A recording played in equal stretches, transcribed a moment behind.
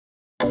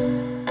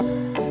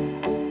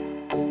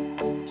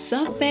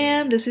What's up,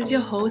 fam? This is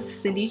your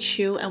host, Cindy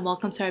Chu, and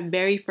welcome to our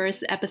very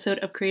first episode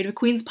of Creative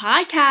Queens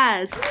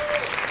Podcast.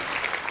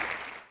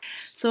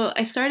 So,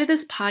 I started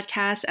this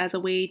podcast as a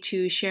way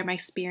to share my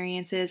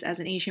experiences as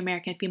an Asian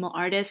American female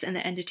artist in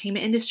the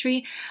entertainment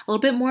industry. A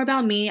little bit more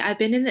about me. I've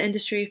been in the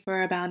industry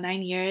for about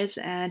 9 years,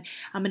 and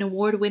I'm an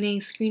award-winning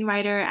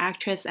screenwriter,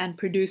 actress, and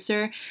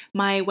producer.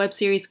 My web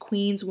series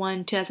Queens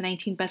won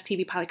 2019 Best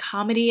TV Pilot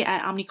Comedy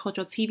at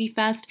Omnicultural TV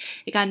Fest.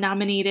 It got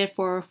nominated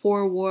for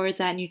 4 awards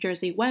at New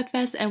Jersey Web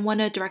Fest and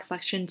won a direct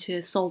selection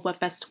to Seoul Web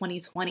Fest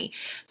 2020.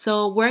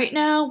 So right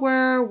now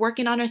we're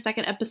working on our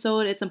second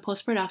episode. It's in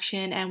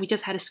post-production, and we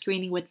just had a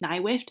screening with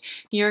NYWIFT,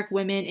 New York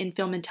Women in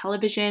Film and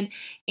Television,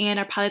 and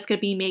our pilot's going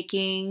to be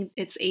making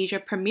its Asia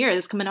premiere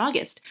this coming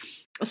August.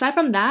 Aside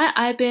from that,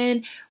 I've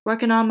been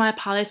working on my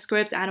pilot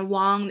script, Anna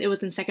Wong. It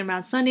was in second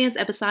round Sundance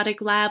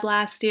Episodic Lab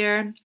last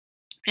year.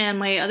 And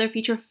my other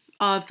feature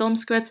film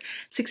scripts,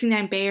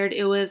 69 Bayard.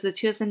 It was the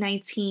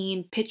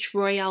 2019 Pitch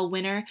Royale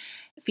winner,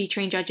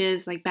 featuring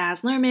judges like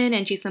Baz Luhrmann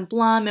and Jason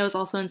Blum. It was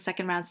also in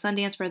second round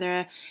Sundance for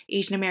the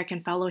Asian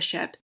American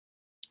Fellowship.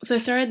 So I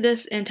started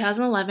this in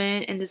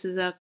 2011, and this is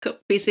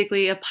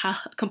basically a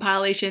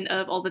compilation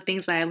of all the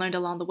things that I learned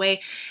along the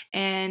way.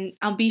 And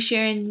I'll be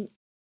sharing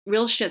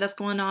real shit that's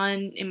going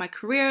on in my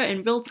career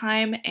in real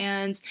time,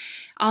 and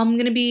I'm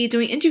going to be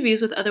doing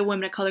interviews with other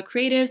women of color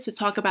creatives to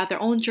talk about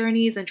their own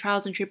journeys and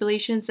trials and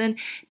tribulations, and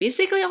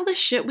basically all the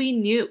shit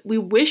we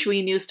wish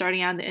we knew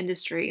starting out in the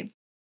industry.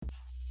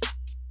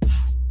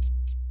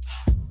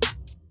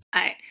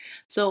 Alright,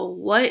 so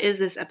what is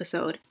this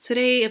episode?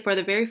 Today, for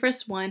the very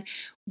first one,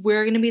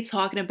 we're going to be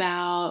talking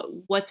about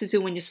what to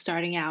do when you're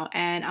starting out,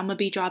 and I'm going to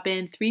be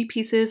dropping 3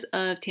 pieces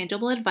of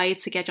tangible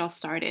advice to get y'all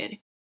started.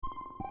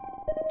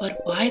 But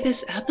why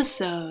this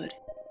episode?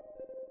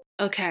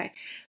 Okay,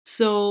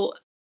 so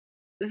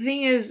the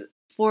thing is,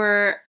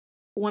 for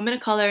women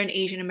of color and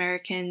Asian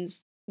Americans,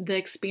 the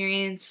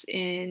experience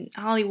in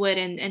Hollywood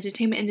and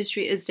entertainment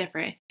industry is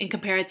different in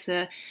compared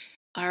to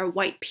our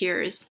white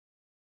peers.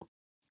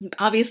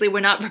 Obviously,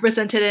 we're not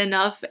represented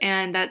enough,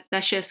 and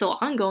that shit is still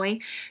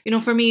ongoing.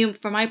 For me,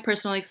 for my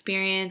personal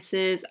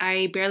experiences,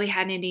 I barely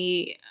had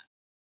any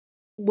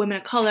women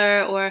of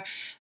color or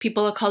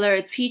people of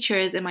color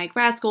teachers in my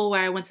grad school,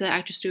 where I went to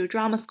actor studio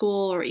drama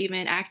school or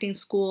even acting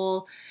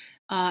school.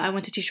 I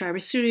went to Teach Forever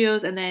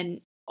Studios, and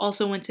then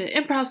also went to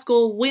improv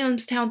school,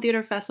 Williamstown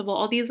Theater Festival,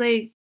 all these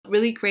like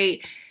really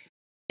great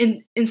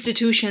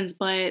institutions,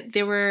 but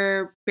there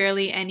were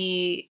barely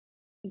any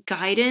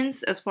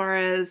guidance as far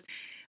as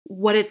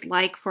what it's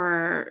like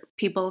for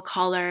people of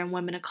color and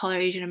women of color,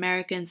 Asian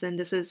Americans, and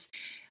this is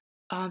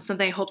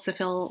something I hope to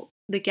fill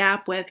the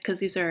gap with, because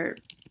these are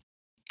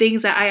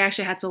things that I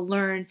actually had to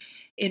learn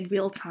in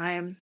real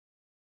time.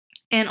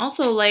 And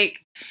also, like,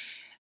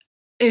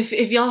 if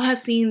y'all have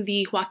seen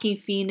the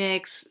Joaquin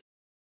Phoenix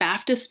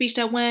BAFTA speech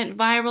that went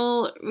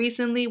viral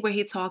recently, where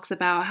he talks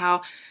about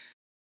how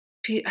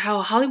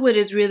Hollywood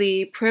is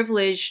really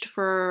privileged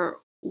for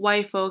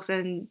white folks,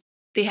 and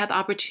they have the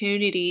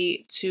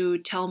opportunity to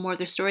tell more of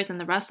their stories than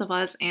the rest of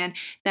us, and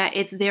that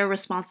it's their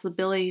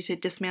responsibility to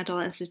dismantle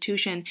the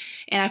institution.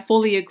 And I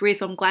fully agree,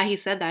 so I'm glad he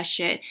said that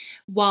shit,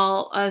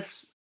 while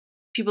us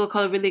people of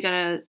color really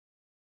gotta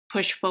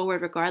push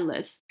forward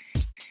regardless.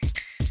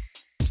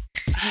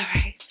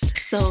 Alright,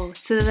 so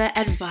to the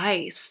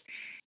advice.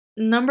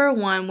 Number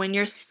 1, when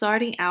you're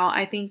starting out,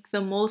 I think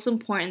the most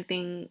important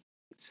thing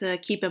to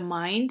keep in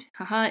mind,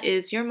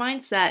 is your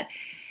mindset.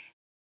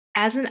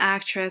 As an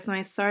actress, when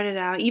I started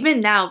out, even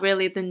now,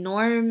 really, the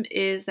norm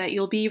is that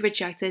you'll be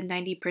rejected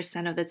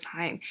 90% of the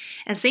time.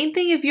 And same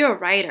thing if you're a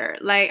writer.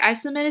 Like, I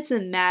submitted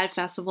to mad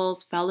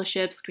festivals,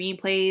 fellowships,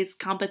 screenplays,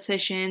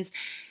 competitions,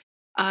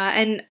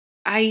 and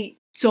I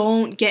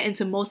don't get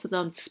into most of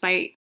them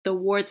despite the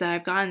awards that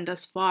I've gotten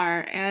thus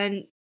far.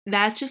 And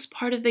that's just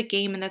part of the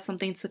game, and that's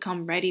something to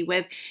come ready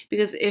with,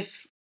 because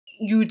if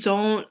you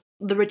don't,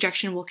 the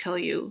rejection will kill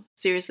you,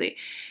 seriously,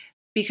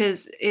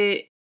 because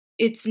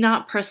it's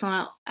not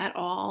personal at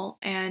all.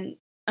 And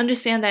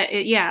understand that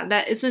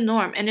that is a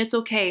norm and it's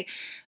okay,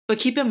 but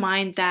keep in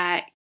mind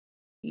that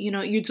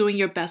you're doing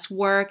your best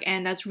work,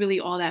 and that's really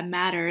all that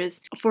matters.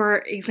 For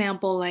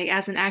example, like,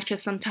 as an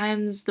actress,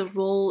 sometimes the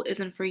role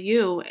isn't for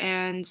you,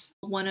 and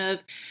one of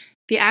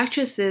the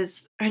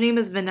actresses, her name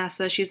is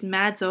Vanessa, she's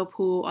mad dope,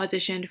 who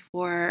auditioned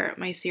for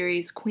my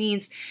series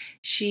Queens.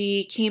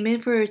 She came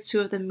in for 2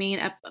 of the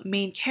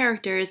main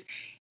characters,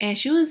 and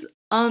she was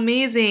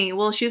amazing.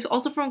 Well, she was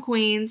also from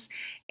Queens,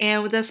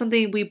 and that's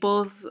something we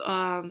both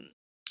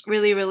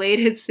really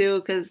related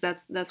to, because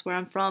that's where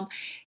I'm from.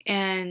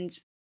 And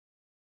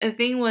the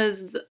thing was,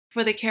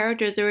 for the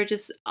characters, there were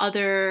just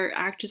other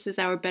actresses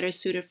that were better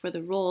suited for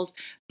the roles.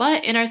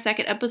 But in our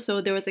second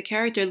episode, there was a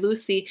character,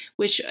 Lucy,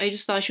 which I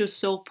just thought she was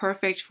so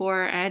perfect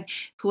for, and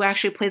who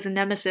actually plays a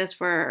nemesis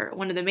for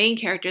one of the main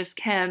characters,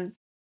 Kim.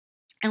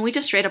 And we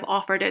just straight up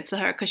offered it to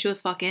her because she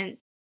was fucking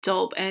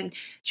dope, and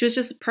she was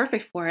just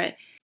perfect for it.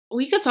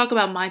 We could talk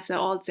about mindset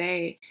all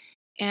day,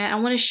 and I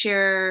want to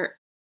share,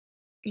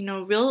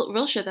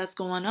 real shit that's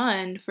going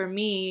on for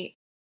me,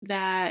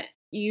 that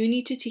you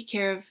need to take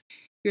care of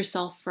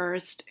yourself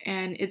first.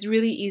 And it's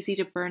really easy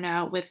to burn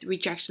out with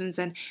rejections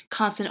and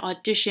constant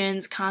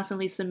auditions,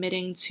 constantly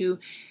submitting to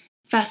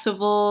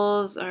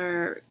festivals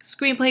or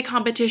screenplay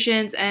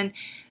competitions, and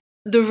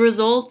the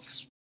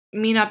results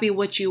may not be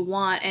what you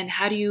want. And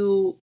how do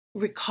you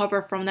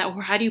recover from that,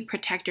 or how do you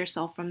protect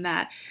yourself from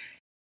that?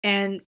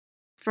 And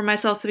for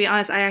myself, to be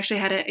honest, I actually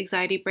had an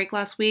anxiety break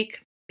last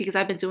week because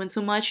I've been doing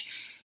so much.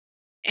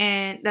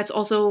 And that's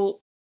also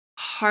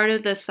part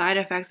of the side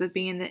effects of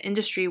being in the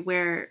industry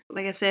where,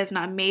 like I said, it's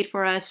not made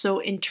for us. So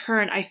in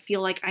turn, I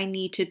feel like I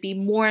need to be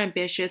more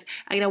ambitious.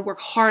 I gotta work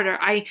harder.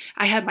 I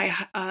have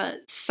my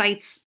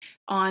sights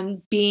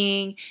on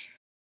being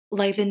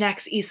like the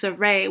next Issa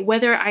Rae.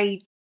 Whether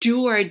I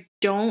do or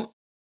don't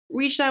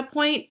reach that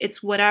point,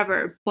 it's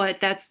whatever.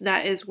 But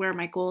that is where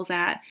my goal's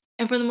at.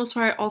 And for the most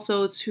part,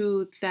 also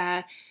too,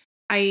 that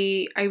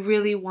I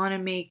really want to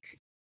make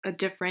a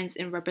difference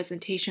in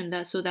representation.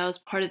 That was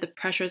part of the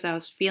pressures I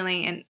was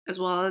feeling, and as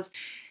well as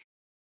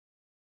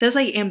there's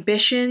like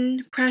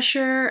ambition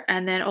pressure,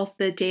 and then also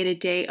the day to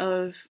day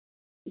of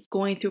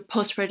going through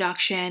post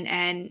production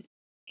and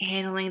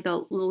handling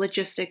the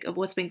logistic of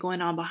what's been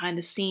going on behind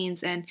the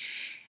scenes. And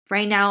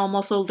right now, I'm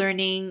also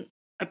learning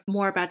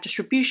more about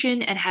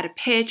distribution and how to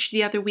pitch.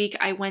 The other week,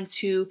 I went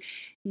to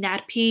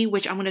NATP,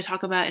 which I'm going to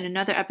talk about in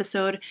another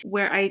episode,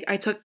 where I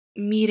took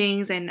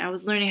meetings and I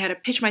was learning how to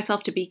pitch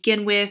myself to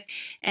begin with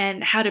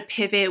and how to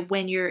pivot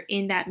when you're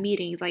in that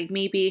meeting. Like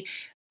maybe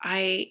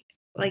I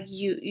like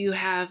you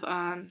have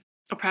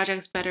a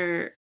project's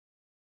better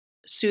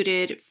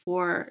suited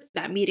for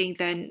that meeting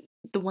than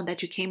the one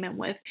that you came in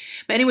with.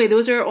 But anyway,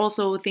 those are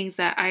also things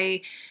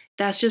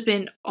that's just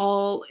been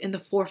all in the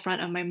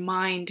forefront of my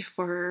mind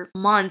for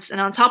months. And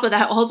on top of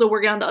that, also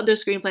working on the other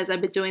screenplays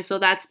I've been doing. So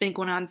that's been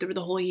going on through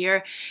the whole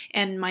year.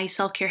 And my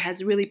self-care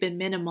has really been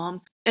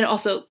minimum. And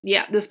also,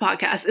 yeah, this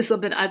podcast is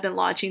something I've been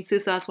launching too.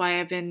 So that's why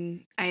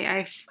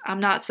I'm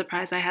not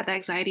surprised I had that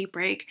anxiety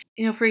break.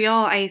 For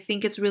y'all, I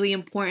think it's really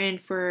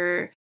important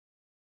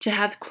to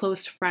have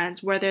close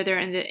friends, whether they're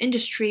in the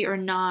industry or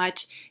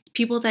not,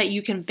 people that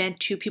you can vent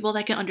to, people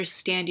that can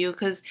understand you.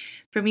 Because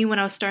for me, when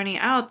I was starting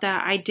out,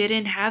 that I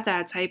didn't have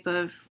that type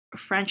of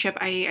friendship.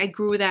 I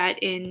grew that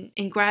in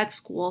grad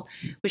school,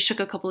 which took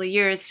a couple of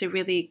years to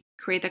really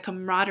create that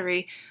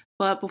camaraderie.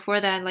 But before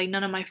that, like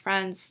none of my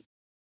friends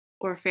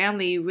or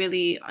family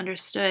really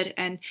understood.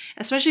 And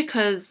especially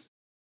because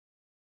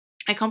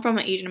I come from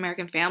an Asian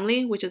American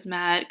family, which is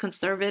mad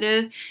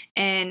conservative.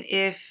 And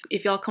if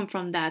y'all come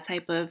from that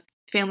type of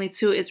family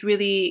too, it's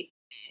really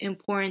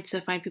important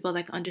to find people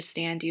that can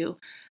understand you.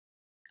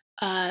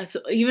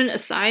 So even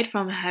aside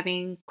from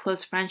having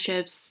close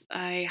friendships,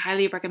 I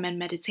highly recommend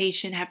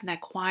meditation, having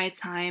that quiet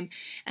time,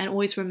 and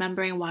always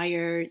remembering why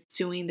you're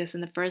doing this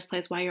in the first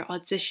place, why you're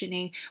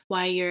auditioning,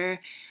 why you're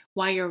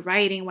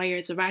writing, why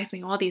you're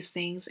directing, all these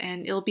things,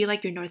 and it'll be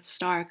like your North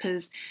Star.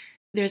 Because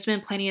there's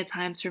been plenty of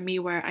times for me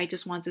where I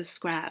just want to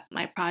scrap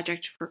my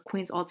project for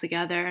Queens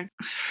altogether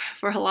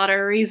for a lot of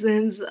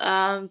reasons.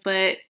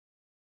 But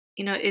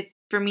it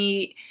for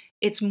me,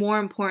 it's more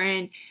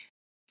important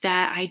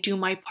that I do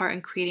my part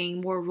in creating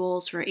more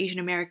roles for Asian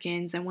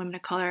Americans and women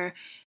of color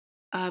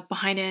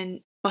behind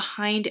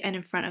and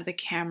in front of the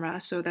camera.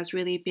 So that's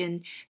really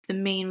been the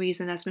main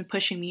reason that's been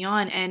pushing me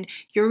on. And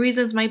your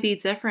reasons might be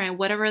different.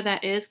 Whatever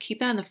that is, keep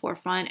that in the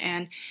forefront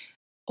and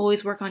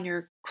always work on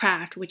your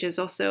craft, which is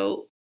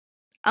also,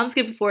 I'm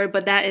skipping forward,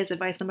 but that is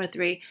advice number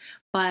 3.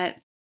 But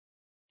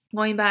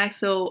going back,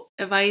 so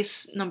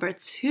advice number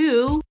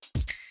 2,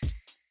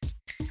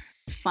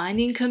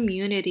 finding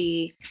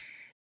community.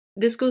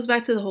 This goes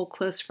back to the whole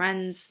close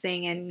friends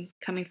thing and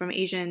coming from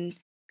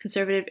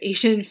conservative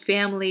Asian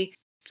family.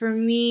 For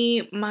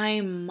me,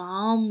 my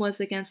mom was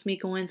against me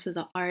going to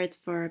the arts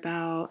for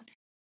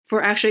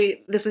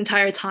actually this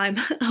entire time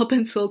up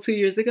until 2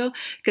 years ago,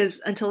 because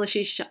until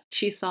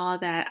she saw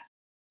that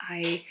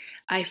I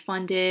I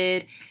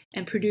funded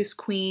and produced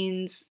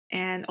Queens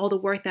and all the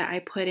work that I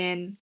put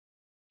in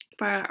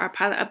for our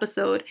pilot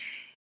episode.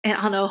 And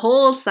on a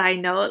whole side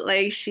note,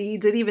 like she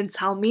didn't even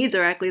tell me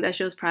directly that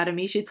she was proud of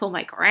me. She told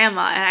my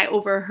grandma, and I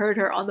overheard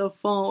her on the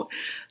phone.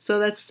 So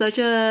that's such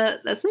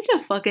a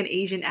fucking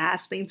Asian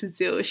ass thing to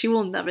do. She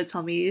will never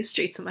tell me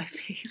straight to my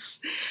face.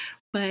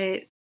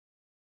 But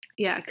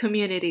yeah,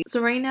 community. So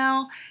right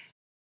now,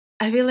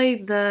 I feel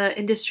like the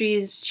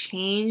industry's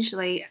changed.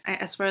 Like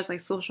as far as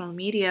like social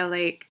media,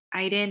 like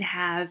I didn't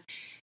have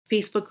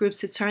Facebook groups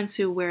to turn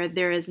to where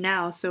there is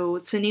now. So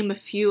to name a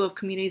few of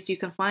communities you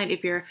can find,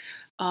 if you're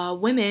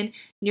women,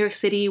 New York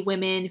City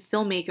women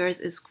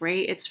filmmakers is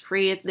great. It's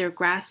free. They're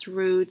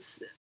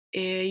grassroots.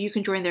 You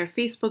can join their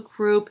Facebook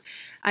group.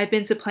 I've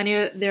been to plenty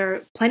of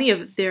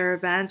their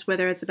events,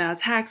 whether it's about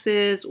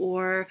taxes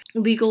or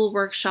legal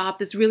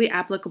workshop. It's really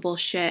applicable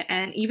shit.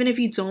 And even if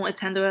you don't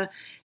attend the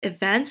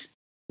events,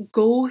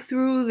 go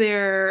through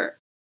the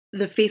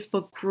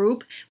Facebook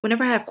group.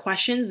 Whenever I have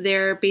questions,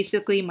 they're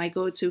basically my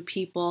go-to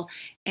people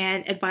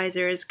and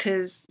advisors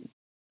because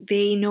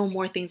they know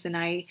more things than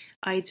I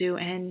do,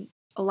 and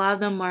a lot of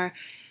them are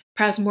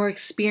perhaps more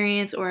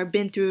experience or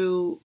been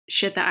through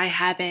shit that I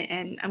haven't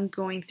and I'm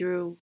going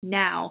through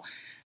now.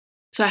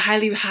 So I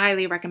highly,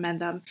 highly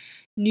recommend them.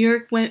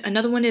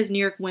 Another one is New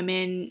York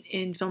Women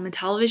in Film and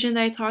Television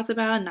that I talked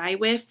about,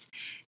 NYWIFT.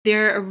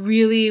 They're a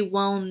really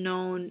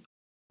well-known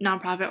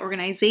nonprofit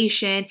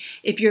organization.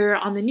 If you're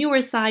on the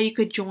newer side, you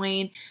could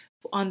join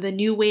on the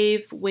New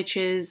Wave, which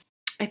is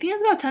I think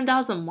it's about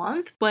 $10 a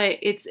month, but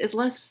it's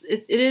less.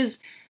 It is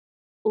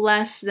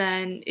less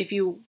than if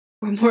you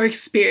were more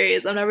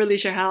experienced. I'm not really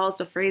sure how else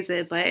to phrase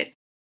it, but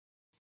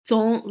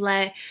don't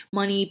let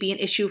money be an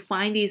issue.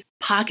 Find these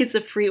pockets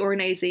of free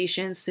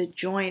organizations to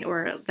join,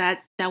 or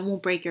that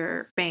won't break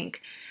your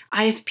bank.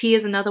 IFP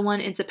is another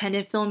one,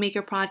 Independent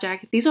Filmmaker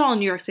Project. These are all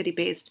New York City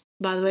based,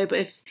 by the way, but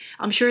if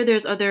I'm sure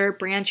there's other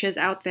branches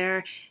out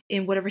there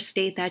in whatever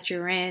state that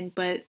you're in,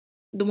 but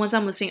the ones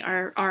I'm listing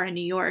are in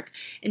New York.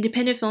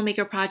 Independent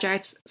Filmmaker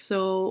Projects,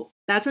 so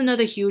that's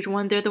another huge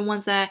one. They're the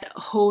ones that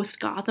host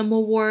Gotham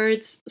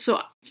Awards. So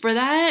for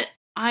that,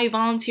 I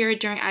volunteered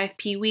during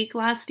IFP week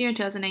last year in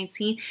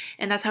 2019,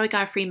 and that's how I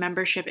got free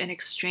membership in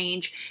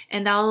exchange.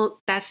 And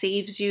that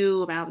saves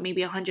you about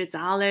maybe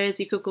 $100.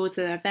 You could go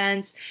to the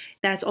events.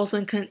 That's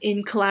also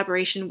in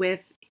collaboration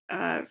with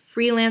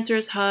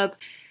Freelancers Hub,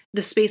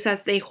 the space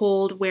that they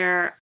hold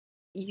where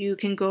you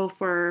can go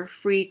for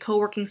free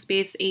co-working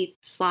space, 8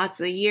 slots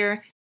a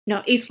year.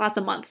 No, 8 slots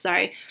a month,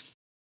 sorry.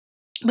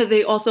 But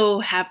they also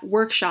have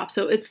workshops.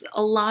 So it's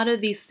a lot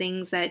of these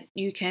things that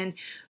you can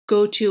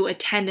go to,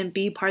 attend, and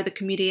be part of the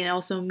community and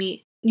also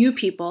meet new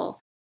people.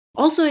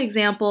 Also,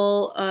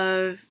 example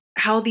of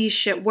how these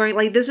shit work.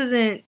 Like, this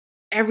isn't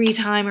every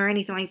time or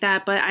anything like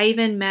that, but I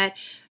even met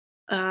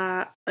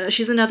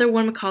she's another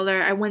woman of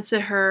color. I went to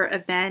her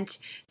event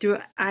through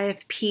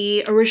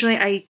IFP. Originally,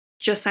 I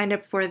just signed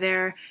up for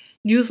their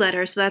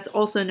newsletter, so that's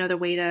also another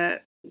way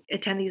to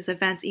attend these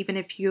events, even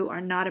if you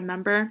are not a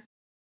member.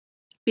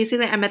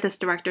 Basically, I met this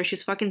director.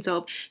 She's fucking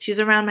dope. She's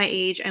around my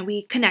age, and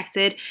we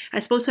connected. I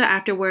spoke to her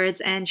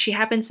afterwards, and she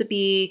happens to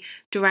be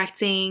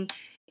directing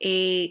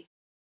a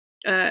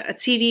a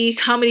TV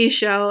comedy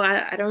show.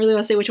 I don't really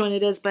want to say which one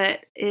it is,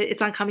 but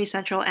it's on Comedy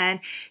Central, and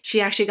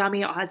she actually got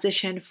me an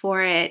audition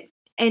for it.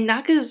 And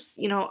not because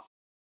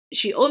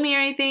she owed me or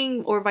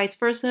anything, or vice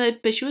versa,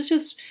 but she was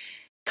just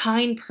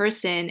kind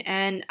person,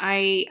 and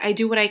I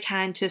do what I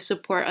can to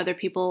support other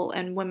people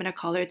and women of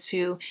color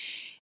too.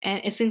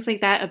 And it's things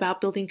like that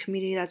about building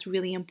community that's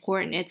really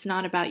important. It's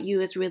not about you,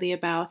 it's really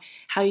about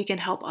how you can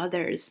help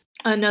others.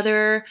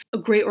 Another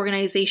great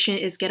organization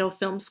is Ghetto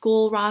Film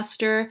School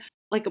roster.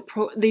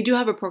 They do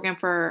have a program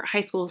for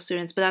high school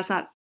students, but that's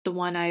not the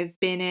one I've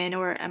been in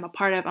or am a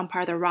part of. I'm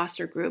part of the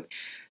roster group.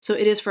 So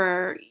it is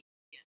for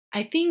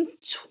I think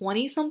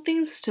 20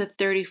 somethings to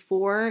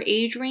 34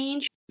 age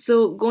range.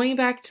 So going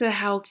back to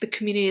how the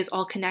community is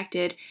all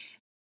connected,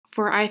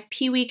 for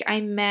IFP week,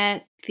 I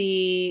met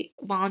the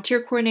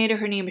volunteer coordinator.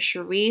 Her name is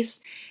Charisse,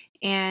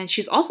 and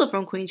she's also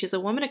from Queens. She's a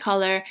woman of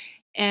color,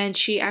 and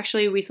she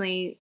actually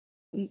recently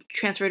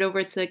transferred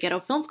over to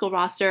Ghetto Film School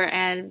roster.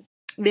 And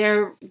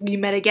there we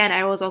met again.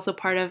 I was also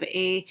part of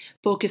a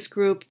focus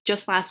group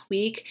just last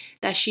week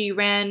that she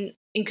ran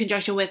in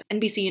conjunction with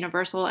NBC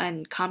Universal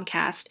and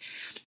Comcast.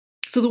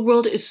 So the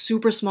world is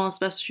super small,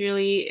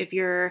 especially if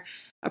you're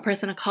a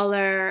person of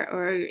color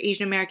or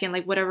Asian American,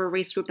 like whatever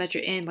race group that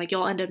you're in, like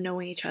you'll end up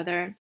knowing each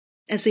other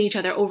and seeing each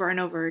other over and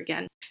over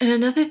again. And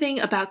another thing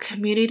about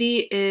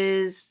community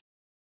is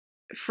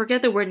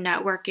forget the word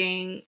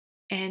networking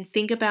and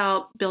think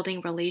about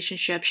building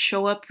relationships.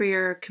 Show up for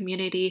your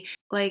community.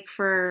 Like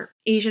for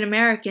Asian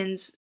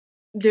Americans,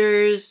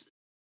 there's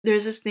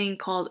this thing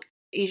called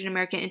Asian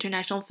American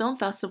International Film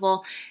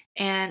Festival,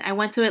 and I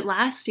went to it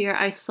last year.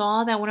 I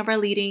saw that one of our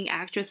leading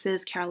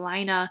actresses,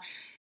 Carolina,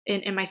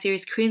 in my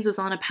series Queens, was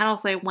on a panel,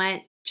 so I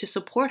went to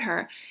support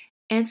her.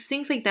 And it's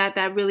things like that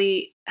that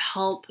really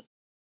help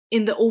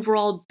in the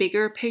overall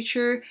bigger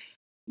picture,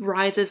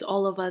 rises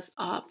all of us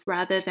up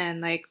rather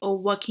than like, oh,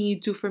 what can you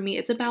do for me?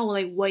 It's about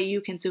like what you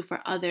can do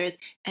for others,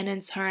 and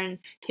in turn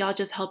y'all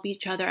just help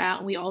each other out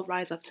and we all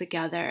rise up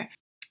together.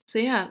 So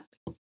yeah,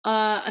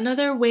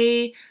 another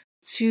way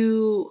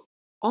to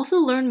also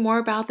learn more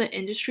about the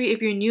industry if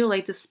you're new,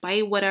 like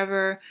despite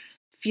whatever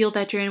field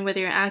that you're in, whether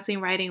you're acting,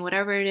 writing,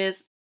 whatever it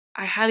is,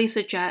 I highly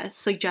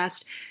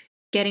suggest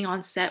getting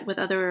on set with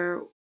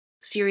other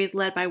series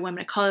led by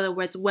women of color,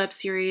 whether it's web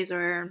series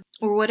or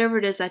whatever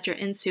it is that you're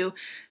into.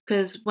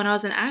 Because when I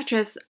was an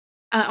actress,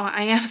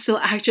 I am still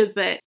actress,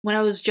 but when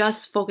I was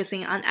just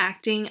focusing on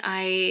acting,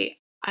 I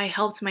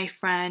helped my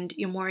friend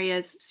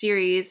Yumoria's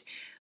series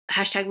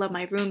hashtag Love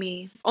My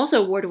Roomie,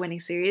 also award-winning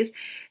series.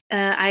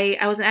 I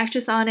was an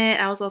actress on it.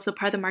 I was also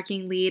part of the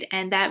marketing lead,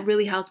 and that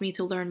really helped me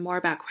to learn more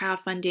about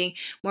crowdfunding,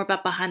 more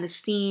about behind the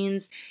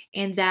scenes,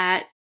 and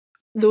that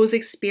those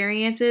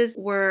experiences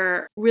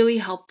were really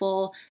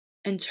helpful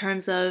in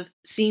terms of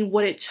seeing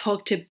what it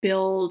took to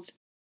build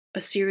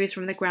a series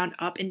from the ground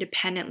up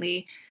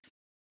independently.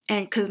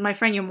 And because my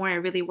friend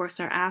Yomoya really works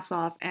her ass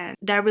off, and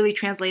that really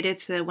translated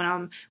to when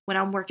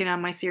I'm working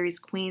on my series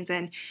Queens,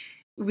 and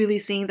really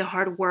seeing the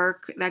hard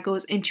work that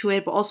goes into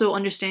it, but also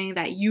understanding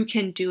that you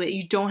can do it.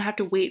 You don't have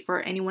to wait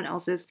for anyone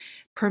else's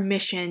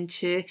permission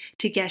to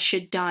get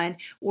shit done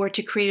or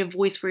to create a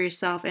voice for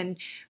yourself and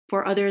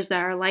for others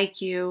that are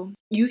like you.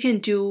 You can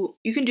do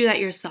that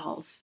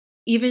yourself.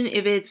 Even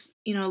if it's,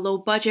 low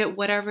budget,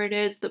 whatever it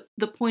is,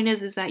 the point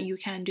is that you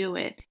can do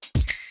it.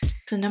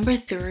 So number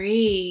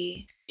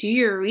 3, do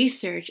your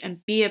research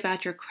and be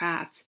about your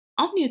craft.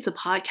 I'm new to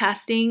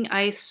podcasting.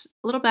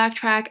 Little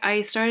backtrack.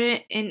 I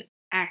started in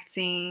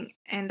acting,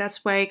 and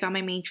that's where I got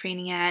my main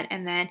training at.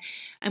 And then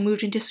I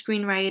moved into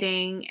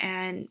screenwriting,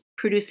 and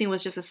producing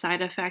was just a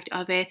side effect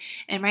of it.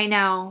 And right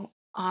now,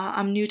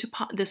 I'm new to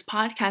this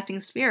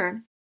podcasting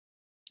sphere.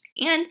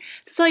 And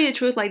to tell you the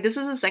truth, like this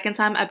is the second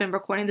time I've been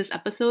recording this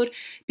episode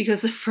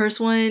because the first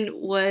one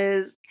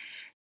was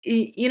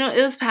it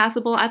was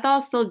passable. I thought it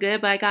was still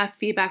good, but I got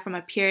feedback from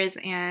my peers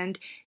and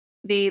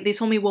they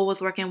told me what was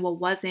working, what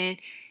wasn't.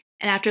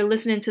 And after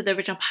listening to the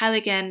original pilot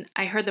again,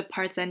 I heard the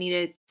parts that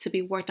needed to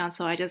be worked on.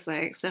 So I just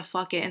like said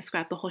fuck it and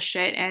scrapped the whole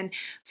shit. And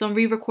so I'm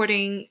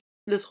re-recording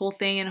this whole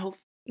thing and hope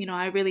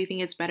I really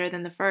think it's better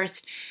than the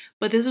first.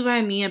 But this is what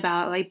I mean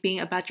about like being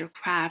about your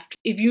craft.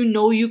 If you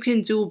know you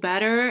can do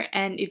better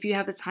and if you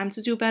have the time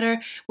to do better,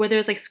 whether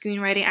it's like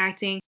screenwriting,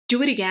 acting,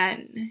 do it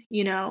again.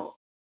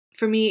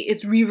 For me,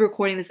 it's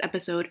re-recording this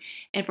episode,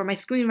 and for my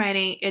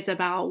screenwriting, it's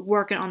about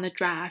working on the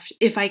draft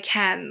if I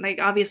can. Like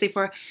obviously,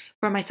 for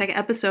my second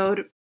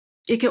episode,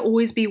 it can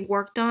always be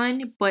worked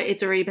on, but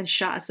it's already been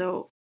shot,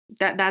 so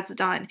that's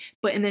done.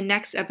 But in the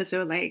next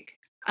episode, like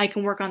I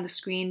can work on the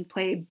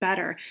screenplay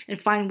better and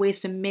find ways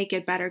to make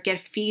it better,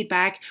 get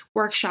feedback,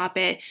 workshop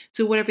it,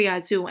 do whatever you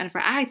gotta do. And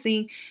for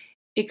acting,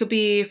 it could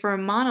be for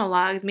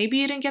monologues. Maybe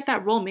you didn't get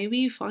that role. Maybe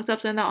you fucked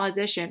up in the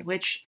audition,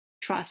 which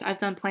trust, I've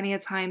done plenty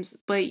of times,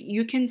 but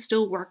you can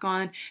still work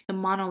on the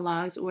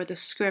monologues or the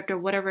script or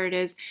whatever it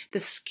is,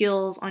 the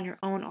skills on your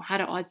own or how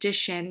to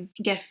audition,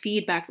 get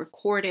feedback,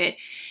 record it,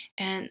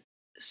 and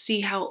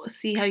see how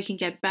you can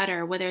get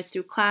better, whether it's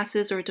through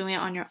classes or doing it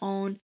on your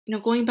own.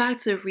 Going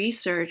back to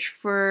research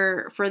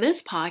for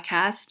this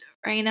podcast,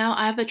 right now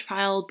I have a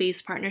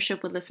trial-based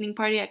partnership with Listening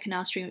Party at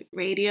Canal Street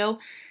Radio.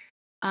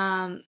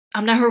 I'm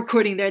not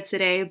recording there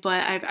today,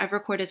 but I've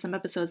recorded some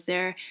episodes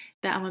there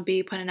that I'm gonna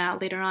be putting out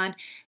later on.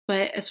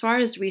 But as far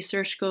as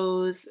research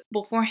goes,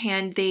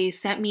 beforehand they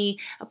sent me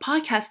a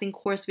podcasting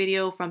course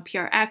video from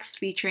PRX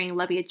featuring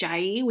Lebby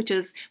Ajayi, which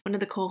is one of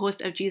the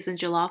co-hosts of Jesus and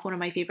Jollof, one of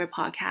my favorite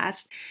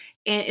podcasts.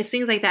 And it's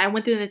things like that. I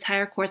went through the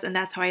entire course, and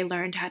that's how I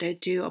learned how to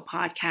do a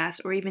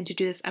podcast or even to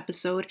do this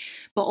episode.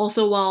 But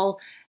also, while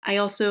I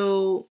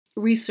also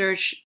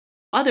research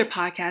other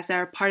podcasts that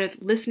are part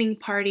of Listening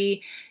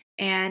Party,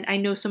 and I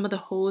know some of the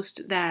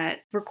hosts that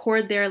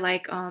record there,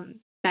 like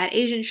Bad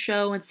Asian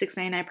Show and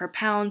 6.99 per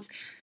pounds.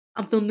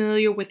 I'm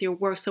familiar with your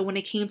work. So when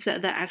it came to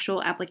the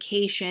actual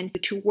application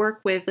to work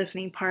with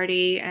Listening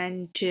Party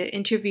and to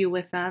interview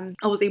with them,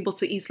 I was able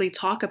to easily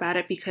talk about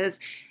it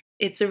because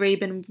it's already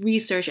been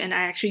researched and I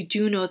actually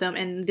do know them,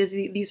 and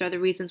these are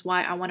the reasons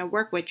why I want to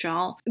work with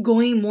y'all.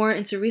 Going more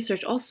into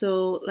research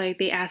also, like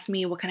they asked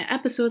me what kind of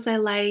episodes I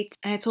liked,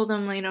 and I told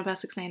them about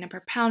 6.99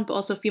 per pound, but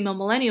also Female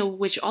Millennial,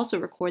 which also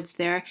records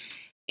there.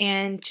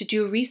 And to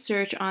do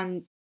research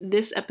on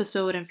this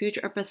episode and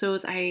future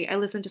episodes, I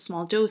listened to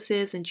Small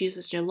Doses and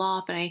Jesus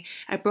Jollof, and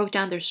I broke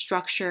down their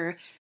structure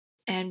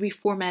and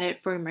reformatted it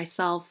for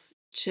myself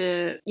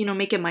to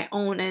make it my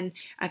own. And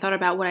I thought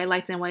about what I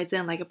liked and what I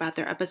didn't like about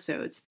their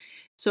episodes.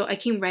 So I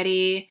came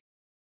ready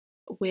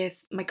with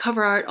my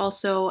cover art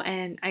also,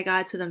 and I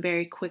got to them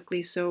very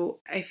quickly. So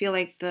I feel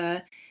like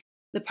the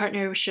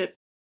partnership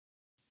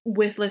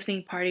with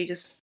Listening Party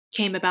just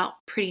came about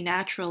pretty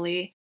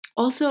naturally.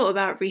 Also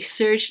about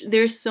research,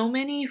 there's so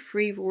many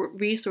free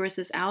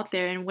resources out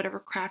there in whatever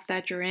craft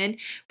that you're in.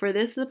 For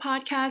the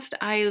podcast,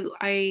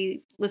 I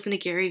listen to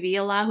Gary Vee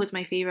a lot, who's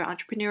my favorite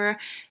entrepreneur.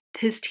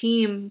 His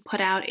team put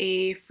out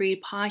a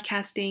free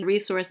podcasting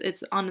resource.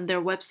 It's on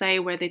their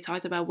website where they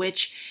talked about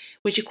which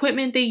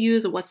equipment they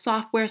use or what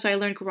software. So I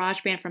learned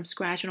GarageBand from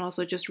scratch and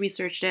also just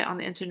researched it on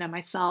the internet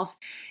myself.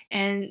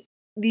 And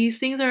these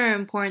things are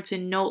important to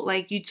note.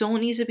 Like, you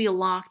don't need to be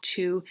locked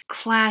to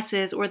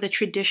classes or the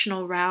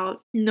traditional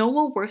route. Know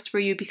what works for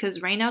you,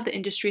 because right now the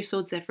industry is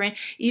so different.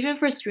 Even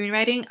for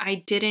screenwriting,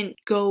 I didn't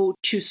go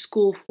to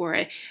school for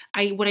it.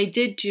 What I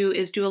did do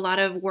is do a lot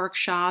of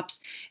workshops.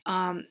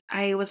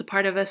 I was a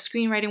part of a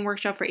screenwriting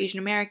workshop for Asian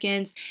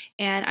Americans,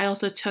 and I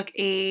also took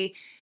for a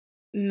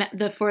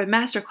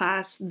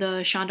masterclass,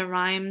 the Shonda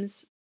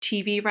Rhimes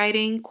TV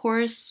writing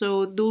course.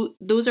 So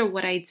those are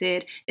what I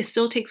did. It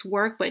still takes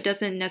work, but it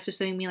doesn't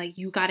necessarily mean like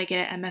you got to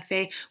get an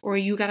MFA or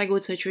you got to go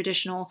to a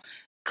traditional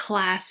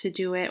class to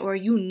do it or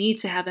you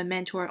need to have a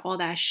mentor, all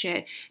that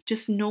shit.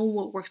 Just know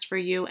what works for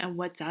you and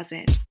what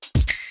doesn't.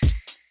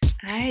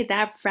 All right,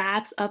 that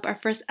wraps up our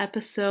first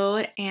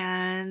episode.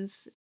 And,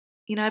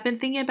 I've been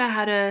thinking about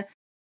how to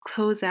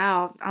close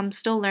out. I'm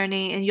still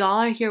learning, and y'all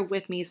are here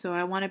with me. So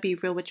I want to be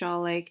real with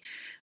y'all. Like,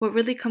 what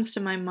really comes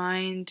to my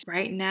mind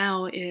right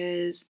now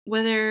is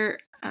whether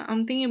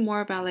I'm thinking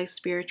more about like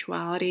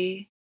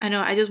spirituality. I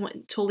know I just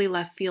went totally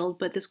left field,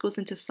 but this goes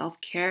into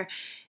self-care.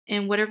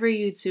 And whatever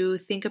you do,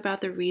 think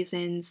about the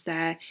reasons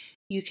that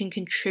you can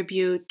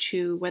contribute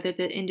to whether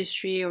the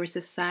industry or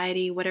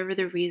society, whatever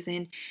the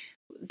reason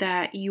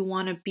that you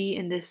want to be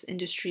in this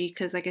industry.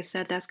 Because, like I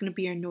said, that's going to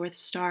be your North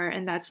Star.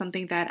 And that's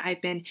something that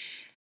I've been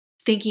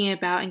thinking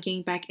about and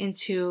getting back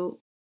into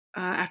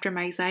after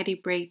my anxiety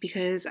break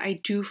because I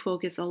do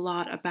focus a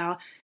lot about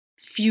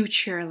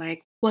future,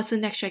 like what's the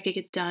next show I could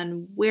get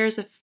done, where's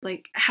the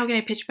like how can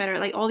I pitch better,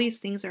 like all these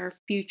things are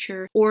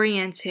future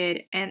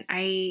oriented, and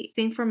I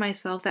think for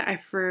myself that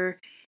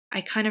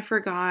I kind of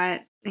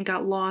forgot and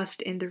got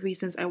lost in the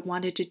reasons I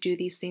wanted to do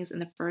these things in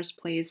the first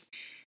place.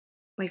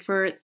 Like,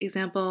 for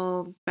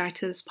example, back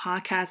to this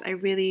podcast, I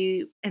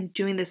really am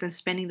doing this and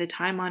spending the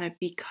time on it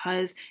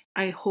because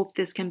I hope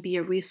this can be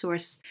a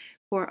resource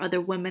for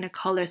other women of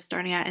color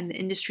starting out in the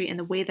industry in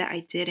the way that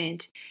I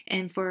didn't,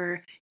 and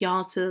for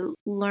y'all to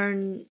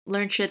learn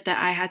shit that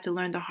I had to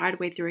learn the hard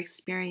way through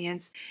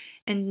experience.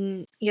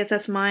 And yes,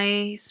 that's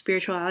my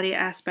spirituality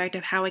aspect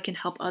of how I can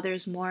help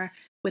others more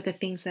with the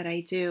things that I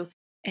do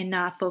and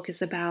not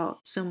focus about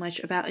so much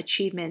about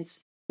achievements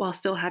while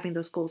still having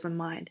those goals in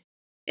mind.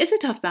 It's a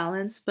tough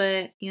balance,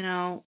 but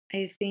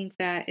I think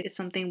that it's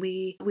something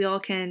we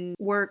all can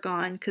work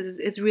on because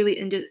it's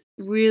really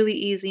really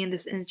easy in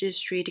this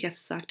industry to get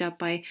sucked up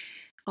by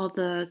all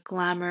the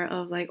glamour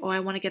of like, oh,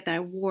 I want to get that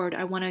award,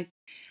 I want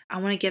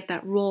to get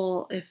that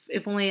role.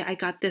 If only I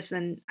got this,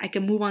 then I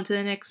can move on to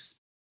the next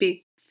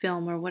big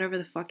film or whatever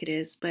the fuck it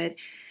is. But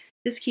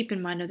just keep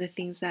in mind of the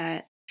things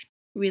that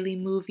really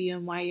move you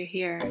and why you're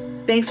here.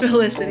 Thanks for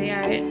listening. All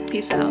right,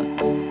 peace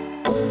out.